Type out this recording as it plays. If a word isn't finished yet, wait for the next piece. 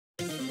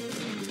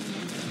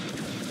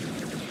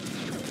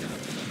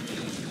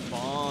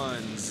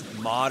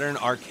modern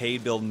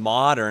arcade build,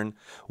 modern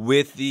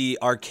with the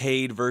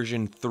arcade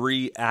version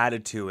 3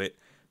 added to it.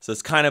 So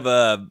it's kind of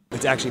a,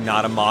 it's actually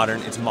not a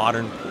modern, it's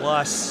modern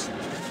plus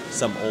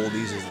some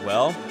oldies as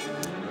well.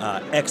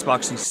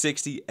 Xbox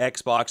 360,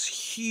 Xbox,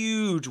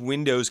 huge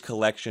Windows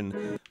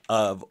collection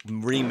of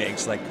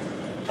remakes like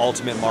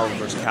Ultimate Marvel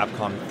vs.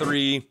 Capcom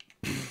 3,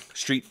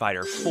 Street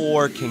Fighter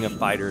 4, King of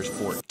Fighters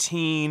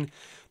 14,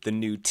 the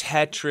new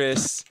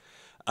Tetris,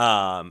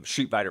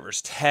 Street Fighter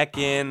vs.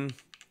 Tekken,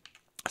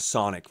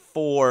 Sonic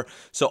 4.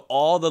 So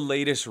all the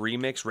latest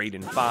remakes,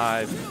 Raiden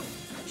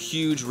 5,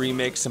 huge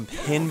remix, some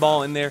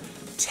pinball in there.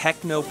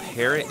 Techno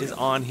Parrot is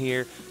on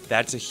here.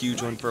 That's a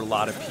huge one for a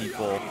lot of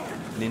people.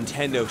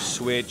 Nintendo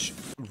Switch,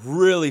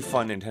 really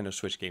fun Nintendo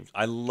Switch games.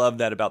 I love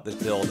that about this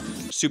build.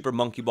 Super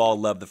Monkey Ball,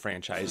 love the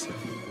franchise.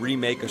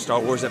 Remake of Star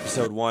Wars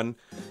Episode 1.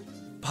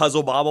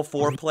 Puzzle Bobble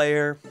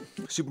 4-player.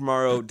 Super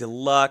Mario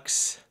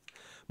Deluxe.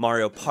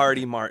 Mario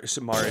Party, Mario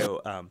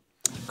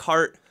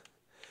Kart.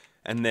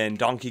 And then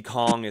Donkey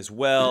Kong as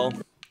well.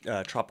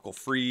 Tropical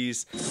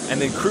Freeze. And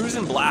then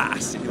Cruisin'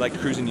 Blast, if you like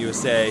Cruisin'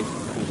 USA.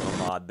 Cool little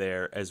mod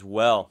there as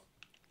well.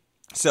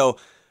 So,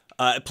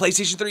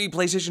 PlayStation 3,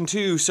 PlayStation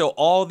 2, so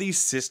all these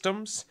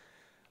systems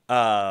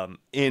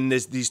in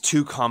these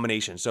two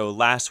combinations. So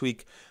last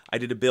week I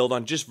did a build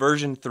on just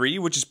version 3,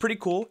 which is pretty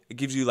cool. It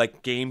gives you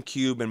like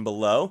GameCube and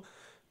below.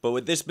 But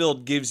what this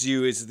build gives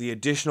you is the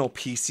additional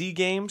PC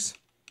games.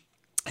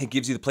 It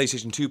gives you the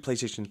PlayStation 2,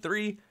 PlayStation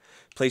 3,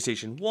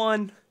 PlayStation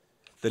 1,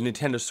 the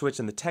Nintendo Switch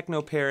and the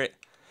Techno Parrot,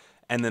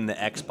 and then the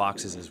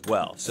Xboxes as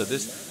well. So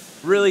this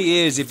really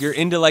is, if you're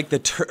into like the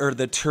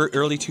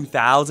early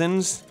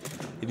 2000s,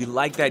 if you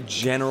like that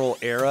general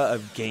era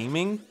of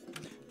gaming,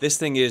 this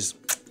thing is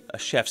a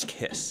chef's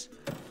kiss.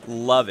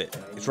 Love it.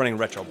 It's running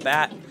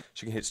Retrobat, so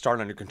you can hit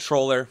start on your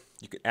controller.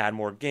 You can add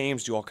more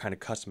games, do all kind of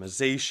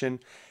customization.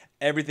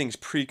 Everything's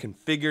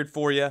pre-configured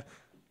for you.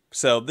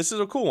 So this is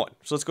a cool one.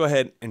 So let's go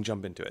ahead and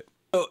jump into it.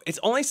 So it's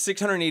only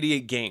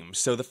 688 games.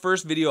 So the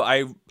first video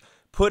I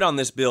put on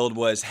this build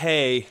was,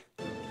 hey,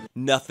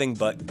 nothing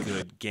but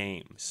good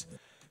games.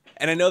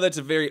 And I know that's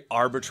a very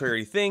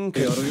arbitrary thing,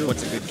 because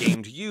what's a good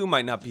game to you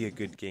might not be a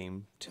good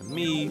game to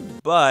me,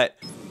 but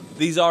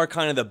these are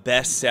kind of the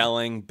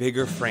best-selling,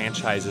 bigger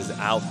franchises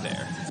out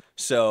there.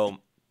 So,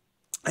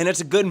 and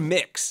it's a good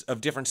mix of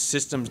different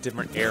systems,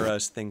 different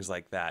eras, things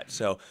like that.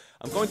 So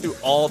I'm going through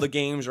all the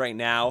games right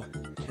now,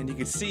 and you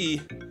can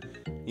see,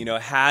 you know,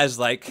 it has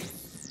like,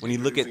 when you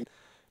look at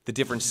the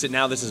different,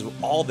 now this is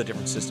all the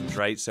different systems,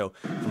 right? So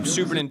from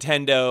Super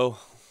Nintendo,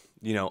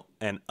 you know,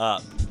 and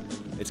up,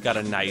 it's got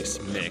a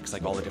nice mix,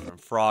 like all the different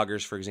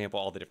Froggers, for example,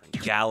 all the different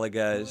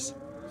Galagas.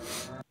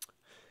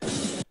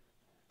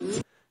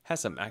 Has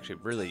some actually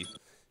really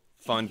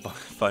fun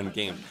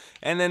games.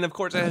 And then, of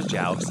course, it has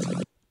Joust,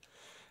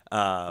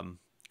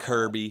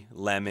 Kirby,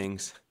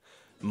 Lemmings,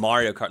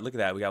 Mario Kart. Look at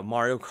that. We got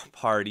Mario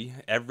Party,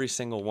 every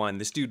single one.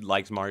 This dude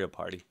likes Mario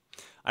Party.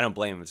 I don't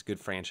blame him. It's a good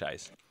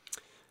franchise.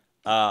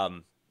 A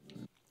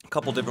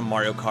couple different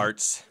Mario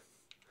Karts,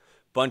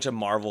 bunch of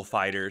Marvel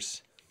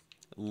fighters.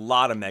 A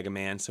lot of Mega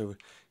Man, so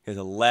he has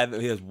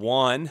 11. He has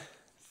 1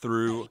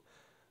 through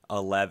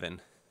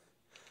 11.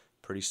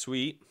 Pretty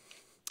sweet.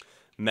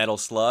 Metal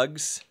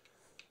Slugs,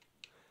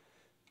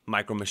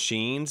 Micro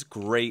Machines,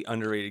 great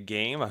underrated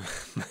game.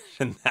 I've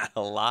mentioned that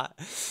a lot.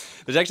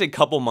 There's actually a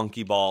couple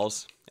Monkey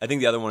Balls. I think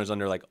the other one is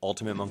under like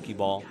Ultimate Monkey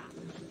Ball.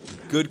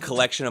 Good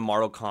collection of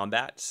Mortal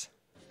Kombats.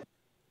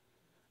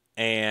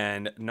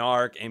 And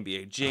Narc,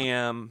 NBA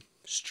Jam,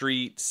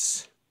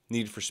 Streets,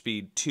 Need for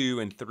Speed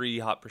 2 and 3,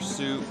 Hot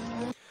Pursuit.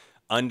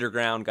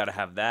 Underground, gotta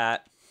have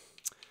that.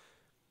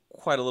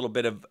 Quite a little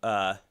bit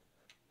of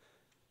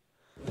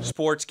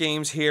sports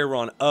games here. We're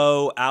on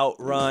O,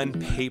 Outrun,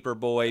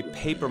 Paperboy,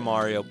 Paper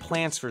Mario,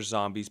 Plants vs.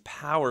 Zombies,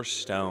 Power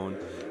Stone,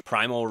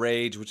 Primal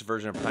Rage. Which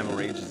version of Primal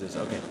Rage is this?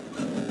 Okay.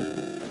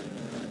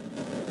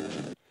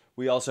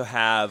 We also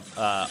have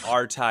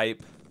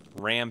R-Type,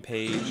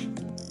 Rampage,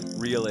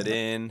 Reel It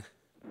In,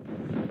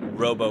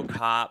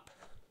 RoboCop,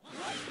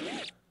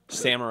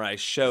 Samurai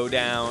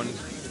Showdown,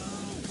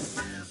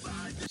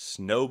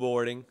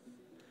 Snowboarding,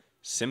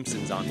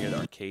 Simpsons on here, the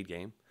arcade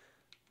game,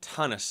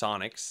 ton of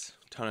Sonics,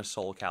 ton of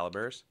Soul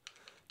Caliburs.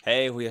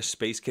 Hey, we have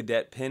Space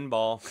Cadet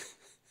Pinball,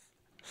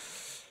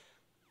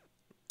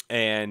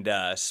 and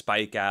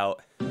Spike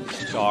Out,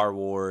 Star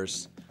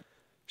Wars,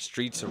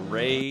 Streets of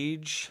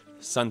Rage,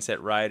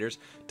 Sunset Riders.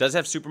 Does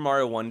have Super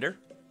Mario Wonder,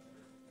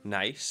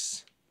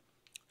 nice.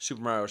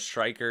 Super Mario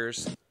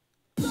Strikers.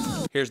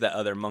 Here's that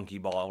other Monkey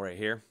Ball right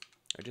here.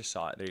 I just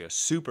saw it. There you go.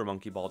 Super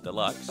Monkey Ball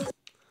Deluxe.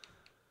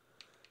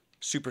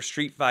 Super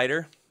Street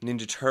Fighter.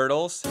 Ninja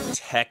Turtles.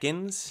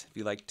 Tekkens, if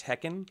you like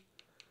Tekken.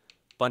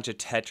 Bunch of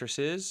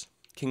Tetrises.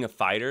 King of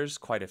Fighters.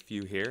 Quite a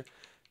few here.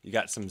 You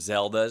got some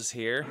Zeldas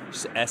here.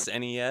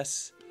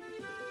 SNES.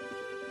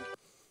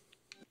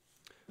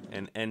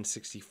 And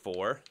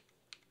N64.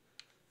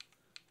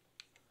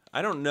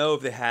 I don't know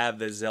if they have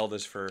the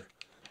Zeldas for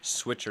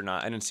Switch or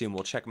not. I didn't see them.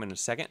 We'll check them in a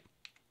second.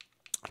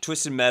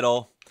 Twisted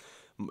Metal,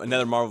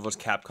 another Marvel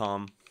vs.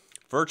 Capcom,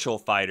 Virtual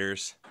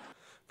Fighters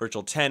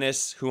Virtual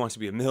Tennis, Who Wants to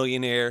Be a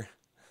Millionaire,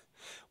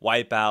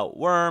 Wipeout,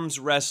 Worms,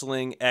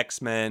 Wrestling,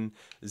 X-Men,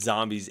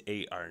 Zombies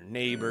Ate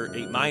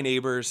My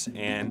Neighbors,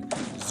 and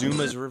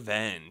Zuma's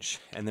Revenge.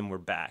 And then we're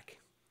back.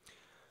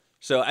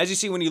 So as you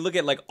see, when you look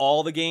at like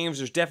all the games,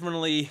 there's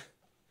definitely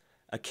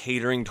a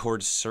catering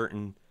towards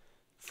certain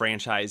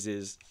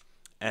franchises.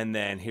 And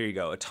then here you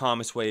go, a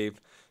Thomas Wave,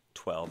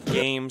 12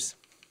 games.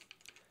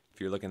 If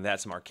you're looking at that,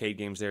 some arcade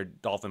games there.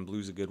 Dolphin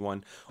Blue's a good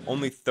one.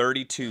 Only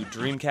 32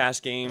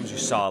 Dreamcast games. You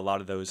saw a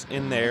lot of those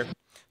in there.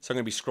 So I'm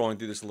going to be scrolling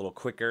through this a little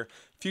quicker.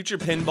 Future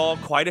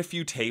Pinball, quite a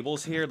few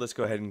tables here. Let's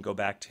go ahead and go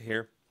back to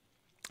here.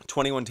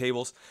 21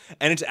 tables.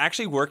 And it's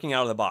actually working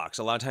out of the box.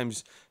 A lot of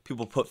times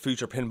people put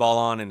Future Pinball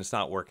on and it's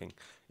not working.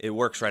 It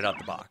works right out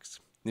the box.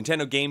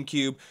 Nintendo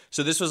GameCube.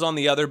 So this was on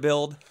the other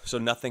build, so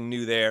nothing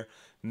new there.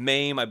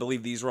 MAME, I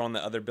believe these were on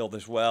the other build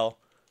as well.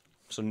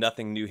 So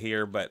nothing new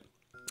here, but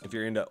if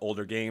you're into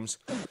older games.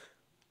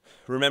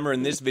 Remember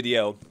in this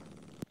video,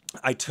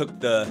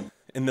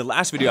 in the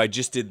last video I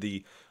just did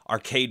the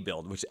arcade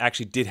build, which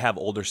actually did have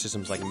older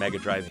systems like Mega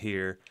Drive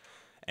here,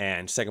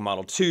 and Sega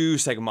Model 2,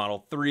 Sega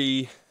Model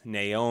 3,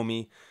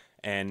 Naomi,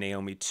 and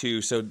Naomi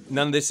 2. So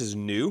none of this is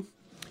new.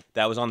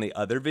 That was on the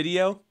other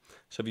video.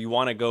 So if you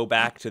want to go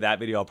back to that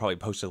video, I'll probably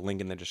post a link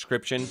in the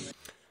description.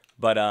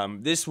 But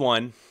this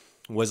one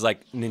was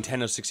like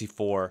Nintendo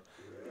 64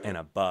 and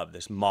above,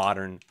 this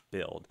modern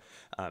build.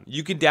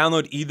 You can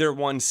download either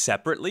one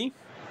separately,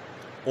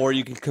 or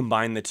you can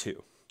combine the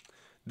two.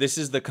 This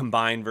is the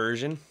combined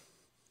version.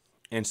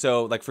 And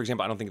so, like, for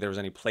example, I don't think there was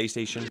any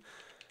PlayStation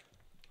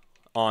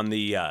on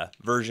the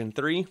version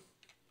 3.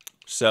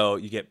 So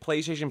you get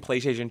PlayStation.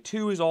 PlayStation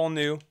 2 is all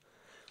new.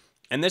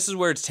 And this is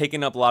where it's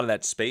taking up a lot of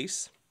that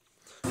space.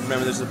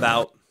 Remember, this is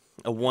about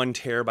a 1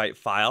 terabyte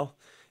file.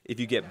 If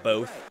you get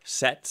both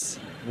sets,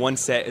 one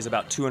set is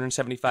about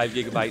 275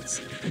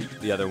 gigabytes.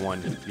 The other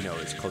one, you know,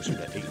 is closer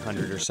to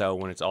 800 or so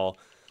when it's all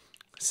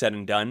said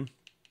and done.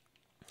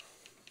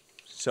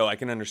 So I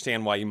can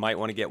understand why you might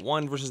want to get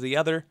one versus the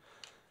other.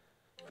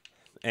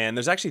 And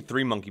there's actually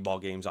 3 Monkey Ball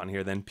games on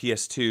here then.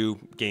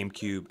 PS2,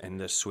 GameCube, and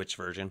the Switch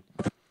version.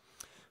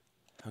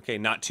 Okay,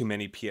 not too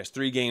many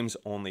PS3 games,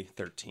 only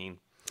 13.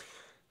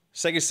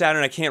 Sega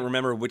Saturn, I can't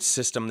remember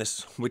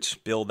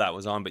which build that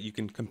was on, but you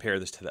can compare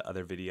this to the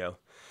other video.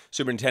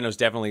 Super Nintendo's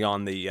definitely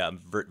on the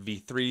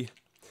V3.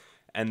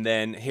 And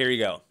then here you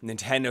go,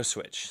 Nintendo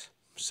Switch.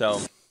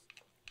 So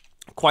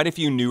quite a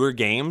few newer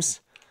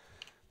games.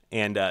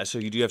 And so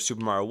you do have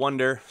Super Mario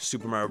Wonder,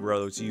 Super Mario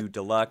Bros. U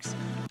Deluxe.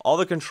 All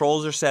the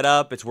controls are set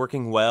up. It's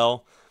working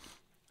well.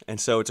 And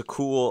so it's a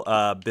cool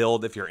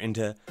build if you're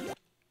into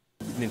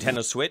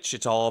Nintendo Switch.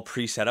 It's all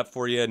pre-set up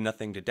for you.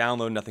 Nothing to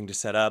download, nothing to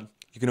set up.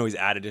 You can always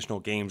add additional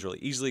games really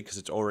easily because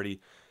it's already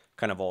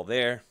kind of all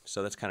there.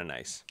 So that's kind of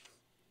nice.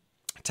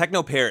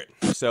 Techno Parrot.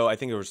 So I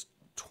think it was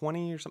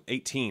 20 or something,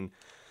 18.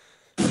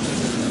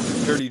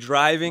 Dirty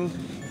Driving,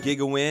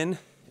 Giga Win,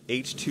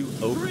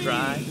 H2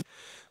 Overdrive.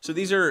 So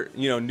these are,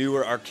 you know,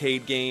 newer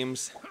arcade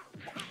games.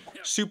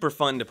 Super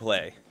fun to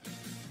play.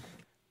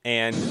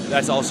 And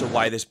that's also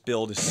why this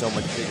build is so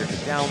much bigger to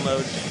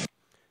download,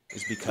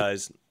 is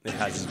because it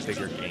has these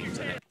bigger games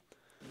in it.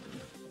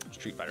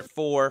 Street Fighter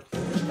 4,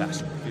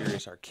 Fast and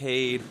Furious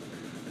Arcade,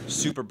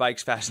 Super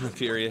Bikes Fast and the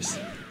Furious.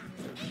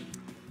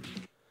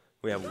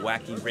 We have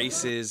Wacky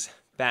Races,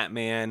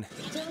 Batman,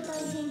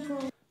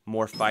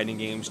 more fighting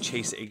games,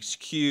 Chase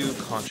HQ,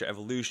 Contra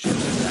Evolution,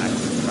 and back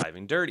to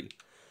Driving Dirty.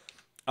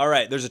 All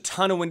right, there's a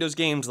ton of Windows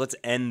games. Let's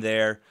end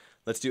there.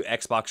 Let's do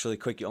Xbox really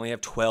quick. You only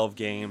have 12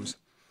 games.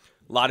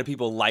 A lot of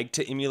people like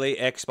to emulate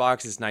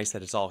Xbox. It's nice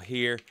that it's all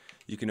here.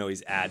 You can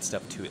always add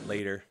stuff to it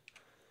later.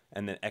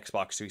 And then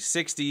Xbox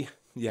 360,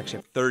 you actually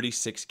have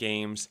 36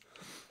 games.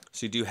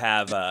 So you do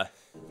have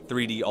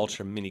 3D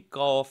Ultra Mini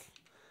Golf,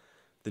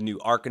 the new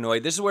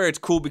Arkanoid. This is where it's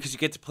cool because you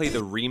get to play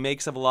the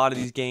remakes of a lot of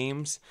these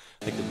games,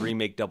 like the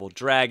remake Double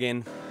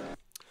Dragon,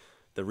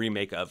 the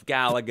remake of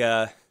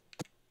Galaga.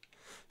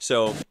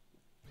 So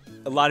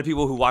a lot of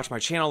people who watch my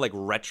channel like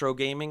retro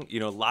gaming, you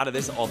know, a lot of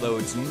this, although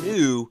it's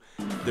new,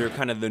 they're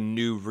kind of the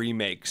new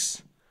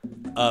remakes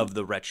of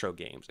the retro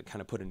games. They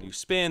kind of put a new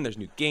spin. There's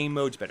new game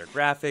modes, better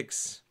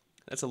graphics.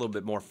 That's a little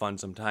bit more fun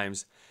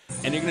sometimes.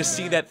 And you're going to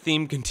see that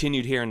theme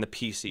continued here in the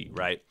PC,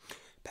 right?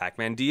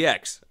 Pac-Man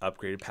DX,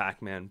 upgraded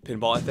Pac-Man.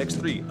 Pinball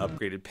FX3,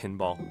 upgraded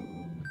Pinball.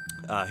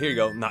 Here you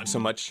go, not so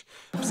much.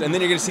 And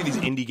then you're going to see these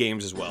indie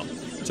games as well.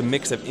 It's a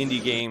mix of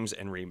indie games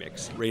and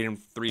remix. Raiden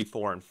 3,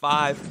 4, and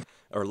 5,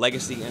 or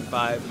Legacy and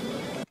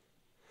 5.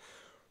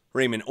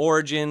 Rayman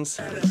Origins,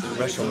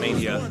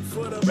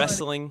 WrestleMania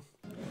Wrestling,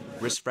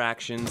 Wrist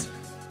Fractions,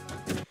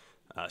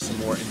 some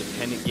more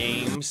independent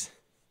games.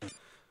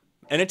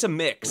 And it's a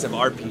mix of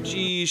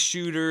RPGs,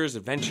 shooters,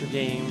 adventure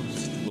games,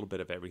 just a little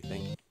bit of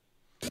everything.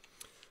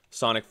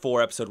 Sonic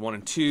 4 Episode 1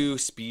 and 2,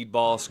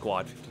 Speedball,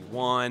 Squad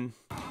 51.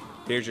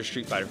 Here's your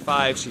Street Fighter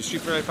 5. So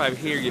Street Fighter 5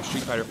 here, you have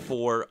Street Fighter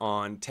 4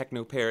 on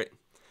Techno Parrot.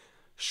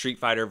 Street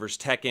Fighter vs.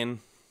 Tekken.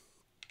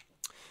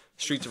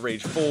 Streets of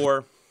Rage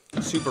 4.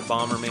 Super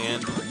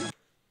Bomberman.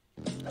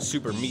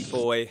 Super Meat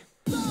Boy.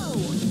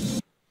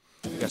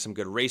 got some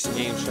good racing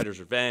games, Shredder's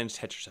Revenge,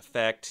 Tetris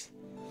Effect.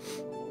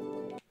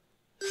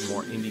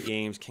 More indie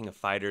games, King of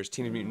Fighters,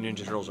 Teenage Mutant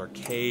Ninja Turtles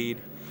Arcade.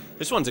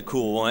 This one's a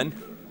cool one.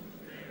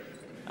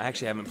 I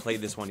actually haven't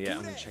played this one yet.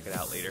 I'm going to check it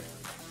out later.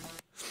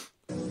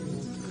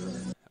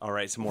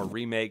 Alright, some more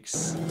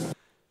remakes.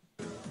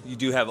 You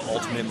do have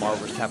Ultimate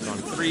Marvel vs. Capcom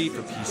 3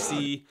 for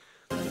PC.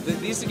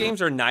 These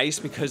games are nice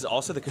because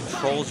also the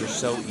controls are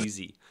so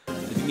easy.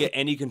 If you can get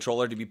any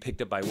controller to be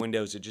picked up by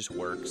Windows, it just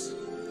works.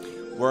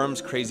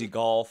 Worms, Crazy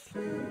Golf.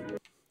 And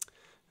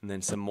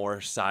then some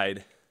more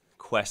side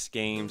quest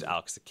games.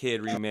 Alex the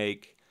Kid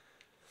remake.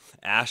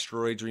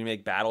 Asteroids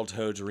remake.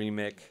 Battletoads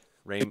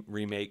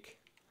remake.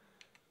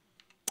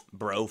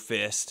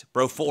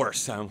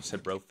 Broforce. I almost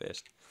said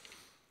Brofist.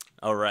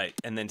 Alright,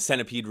 and then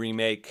Centipede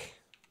remake.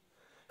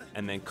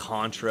 And then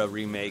Contra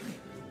remake.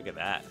 Look at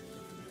that.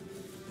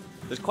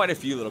 There's quite a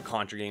few little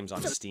Contra games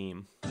on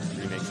Steam.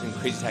 Remakes. And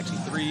Crazy Taxi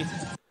 3.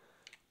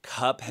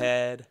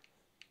 Cuphead.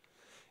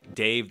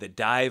 Dave the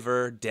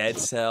Diver. Dead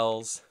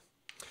Cells.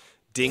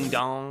 Ding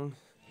Dong.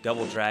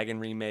 Double Dragon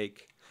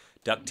remake.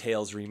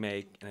 DuckTales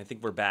remake. And I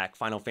think we're back.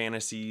 Final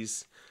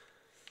Fantasies.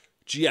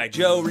 G.I.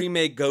 Joe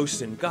remake.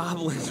 Ghosts and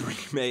Goblins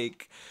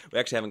remake. We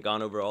actually haven't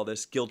gone over all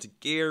this. Guilty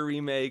Gear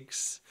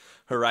remakes.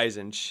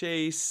 Horizon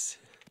Chase.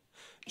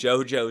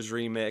 JoJo's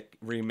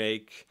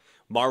remake.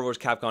 Marvel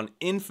vs. Capcom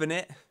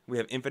Infinite. We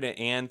have Infinite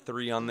and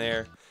 3 on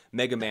there.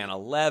 Mega Man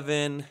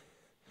 11.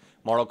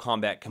 Mortal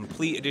Kombat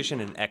Complete Edition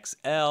and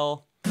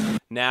XL.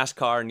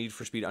 NASCAR Need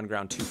for Speed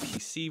Underground 2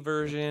 PC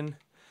version.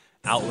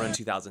 Outrun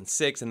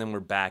 2006. And then we're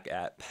back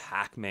at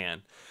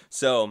Pac-Man.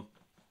 So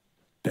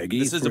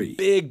this is a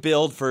big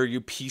build for you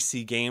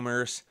PC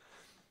gamers.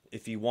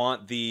 If you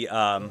want the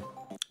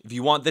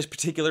this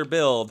particular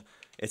build,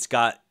 it's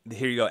got,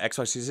 here you go,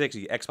 Xbox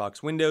 360,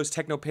 Xbox, Windows,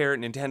 Technoparrot,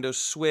 Nintendo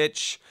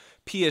Switch,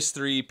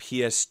 PS3,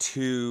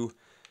 PS2.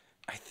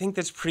 I think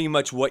that's pretty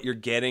much what you're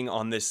getting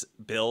on this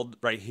build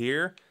right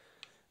here,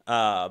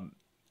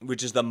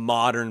 which is the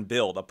modern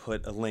build. I'll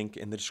put a link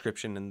in the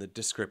description.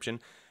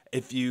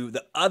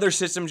 The other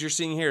systems you're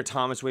seeing here,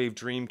 Thomas Wave,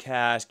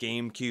 Dreamcast,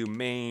 GameCube,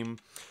 MAME,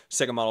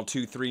 Sega Model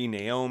 2, 3,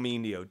 Naomi,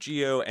 Neo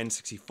Geo,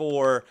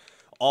 N64,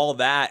 all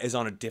that is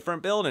on a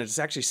different build, and it's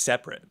actually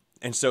separate.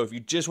 And so if you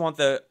just want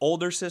the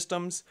older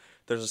systems,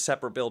 there's a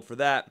separate build for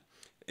that.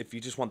 If you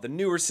just want the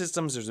newer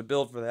systems, there's a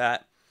build for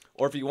that.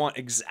 Or if you want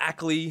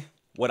exactly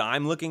what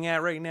I'm looking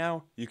at right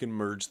now, you can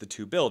merge the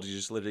two builds. You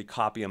just literally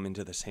copy them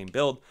into the same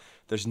build.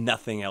 There's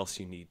nothing else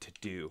you need to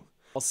do.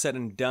 All said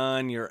and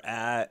done, you're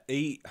at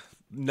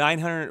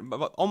 900,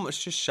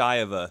 almost just shy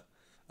of a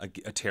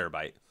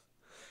terabyte.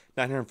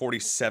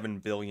 947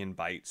 billion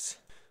bytes.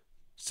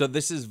 So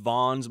this is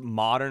Vaughn's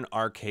modern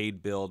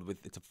arcade build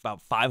it's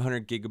about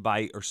 500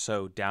 gigabyte or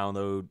so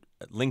download.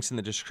 Links in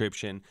the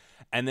description.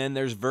 And then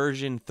there's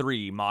version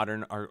 3,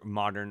 modern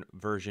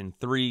version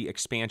 3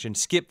 expansion,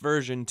 skip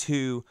version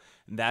 2.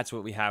 And that's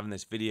what we have in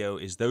this video,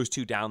 is those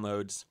two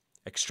downloads,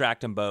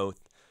 extract them both,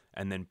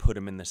 and then put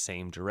them in the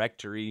same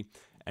directory,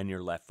 and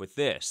you're left with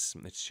this.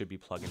 It should be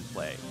plug and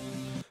play.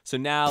 So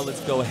now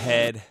let's go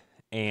ahead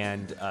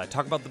and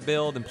talk about the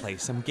build and play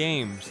some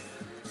games.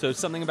 So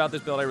something about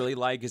this build I really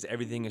like is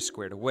everything is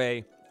squared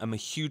away. I'm a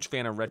huge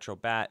fan of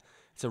Retrobat.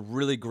 It's a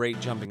really great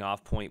jumping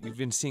off point. We've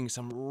been seeing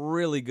some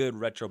really good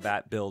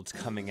Retrobat builds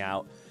coming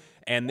out,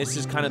 and this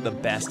is kind of the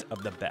best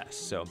of the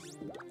best. So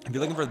if you're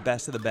looking for the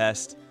best of the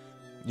best,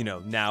 you know,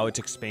 now it's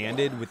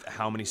expanded with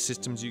how many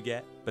systems you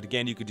get. But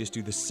again, you could just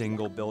do the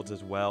single builds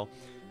as well.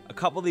 A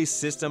couple of these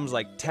systems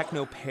like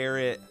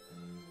Technoparrot,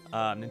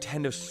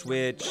 Nintendo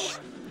Switch,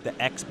 the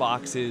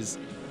Xboxes,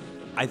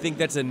 I think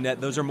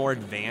those are more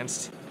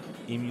advanced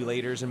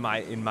emulators in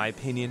my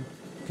opinion,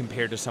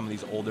 compared to some of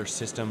these older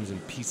systems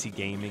and PC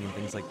gaming and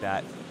things like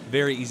that.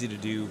 Very easy to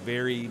do,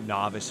 very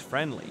novice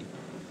friendly.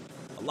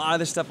 A lot of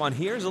this stuff on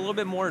here is a little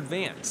bit more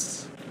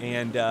advanced,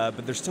 and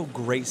but they're still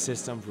great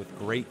systems with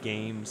great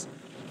games,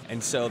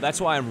 and so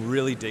that's why I'm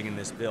really digging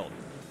this build.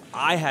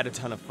 I had a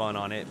ton of fun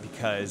on it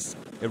because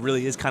it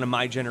really is kind of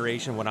my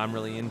generation, what I'm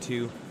really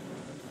into.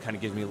 Kind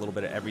of gives me a little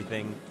bit of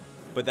everything,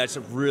 but that's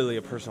really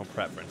a personal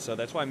preference. So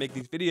that's why I make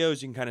these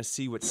videos. You can kind of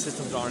see what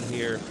systems are on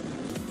here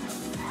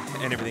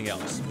and everything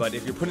else. But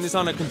if you're putting this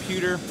on a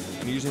computer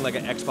and you're using like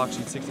an Xbox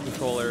 360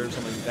 controller or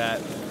something like that,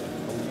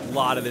 a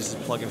lot of this is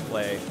plug and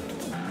play.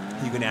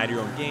 You can add your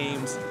own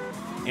games.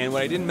 And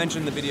what I didn't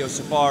mention in the video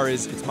so far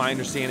is, it's my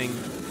understanding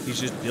he's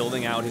just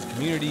building out his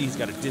community. He's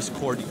got a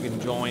Discord you can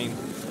join.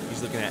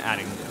 He's looking at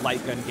adding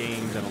light gun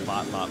games and a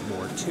lot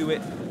more to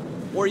it.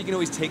 Or you can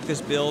always take this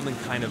build and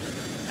kind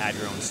of add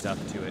your own stuff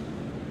to it.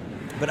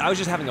 But I was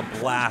just having a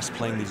blast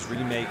playing these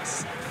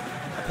remakes.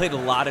 I played a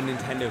lot of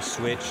Nintendo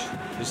Switch.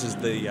 This is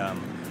the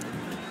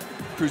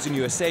Cruising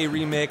USA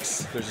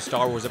remix. There's a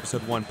Star Wars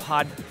Episode 1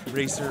 Pod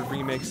Racer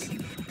remix.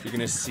 You're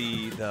gonna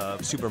see the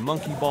Super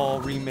Monkey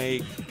Ball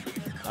remake.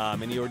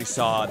 And you already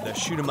saw the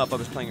shoot 'em up I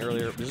was playing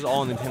earlier. This is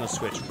all on Nintendo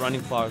Switch,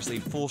 running flawlessly,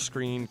 full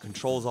screen,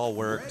 controls all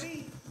worked,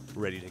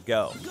 ready to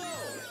go.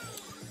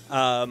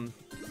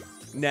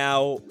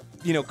 Now,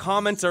 you know,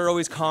 comments are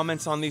always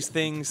comments on these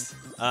things.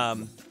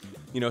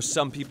 You know,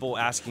 some people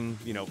asking,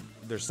 you know,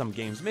 there's some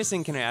games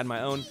missing, can I add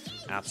my own?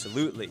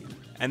 Absolutely.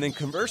 And then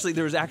conversely,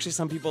 there was actually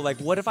some people like,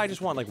 what if I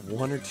just want like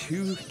 1 or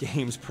 2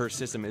 games per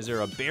system? Is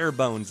there a bare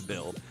bones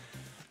build?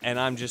 And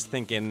I'm just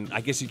thinking,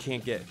 I guess you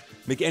can't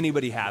make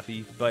anybody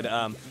happy, but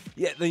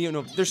yeah, you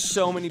know, there's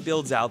so many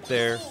builds out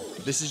there.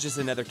 This is just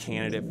another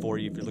candidate for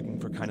you if you're looking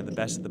for kind of the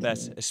best of the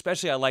best.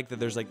 Especially, I like that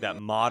there's like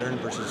that modern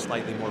versus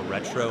slightly more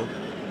retro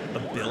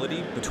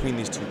ability between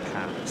these 2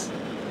 packs.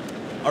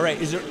 All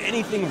right, is there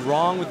anything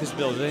wrong with this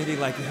build? Is there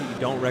anything like that you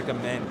don't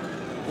recommend?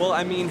 Well,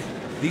 I mean,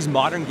 these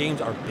modern games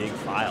are big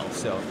files,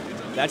 so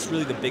that's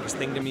really the biggest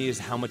thing to me is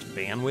how much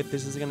bandwidth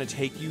this is going to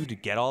take you to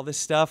get all this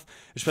stuff,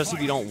 especially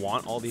if you don't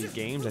want all these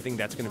games. I think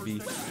that's going to be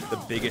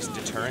the biggest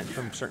deterrent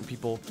from certain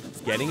people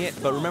getting it.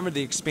 But remember,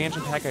 the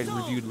expansion pack I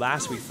reviewed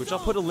last week, which I'll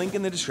put a link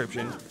in the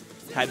description,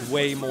 had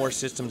way more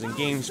systems and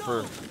games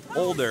for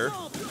older,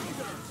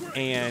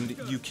 and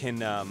you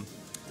can,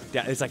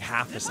 it's like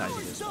half the size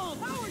of this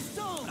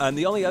one.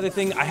 The only other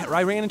thing,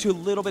 I ran into a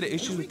little bit of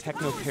issues with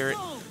Techno Parrot,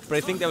 but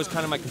I think that was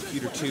kind of my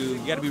computer too.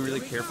 You got to be really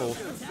careful.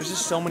 There's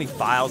just so many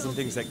files and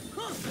things that,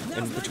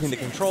 and between the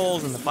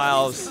controls and the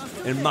files,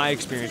 in my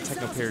experience,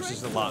 Techno Parrot's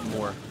just a lot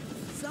more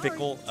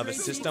fickle of a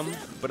system.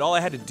 But all I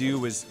had to do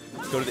was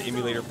go to the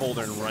emulator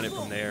folder and run it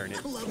from there, and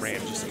it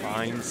ran just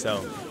fine.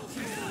 So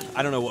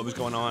I don't know what was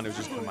going on. It was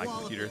just on my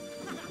computer.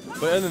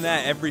 But other than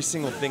that, every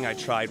single thing I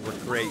tried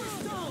worked great.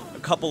 A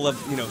couple of,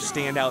 you know,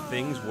 standout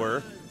things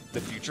were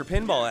the Future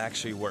Pinball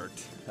actually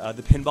worked.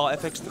 The Pinball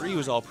FX3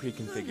 was all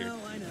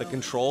pre-configured. The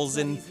controls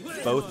in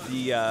both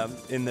the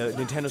in the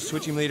Nintendo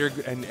Switch emulator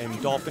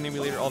and Dolphin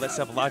emulator, all that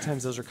stuff, a lot of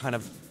times those are kind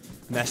of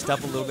messed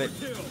up a little bit.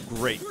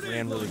 Great,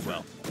 ran really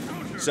well.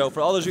 So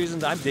for all those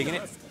reasons, I'm digging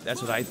it.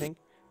 That's what I think.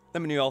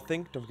 Let me know what y'all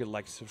think. Don't forget to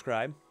like and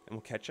subscribe, and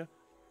we'll catch you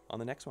on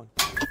the next one.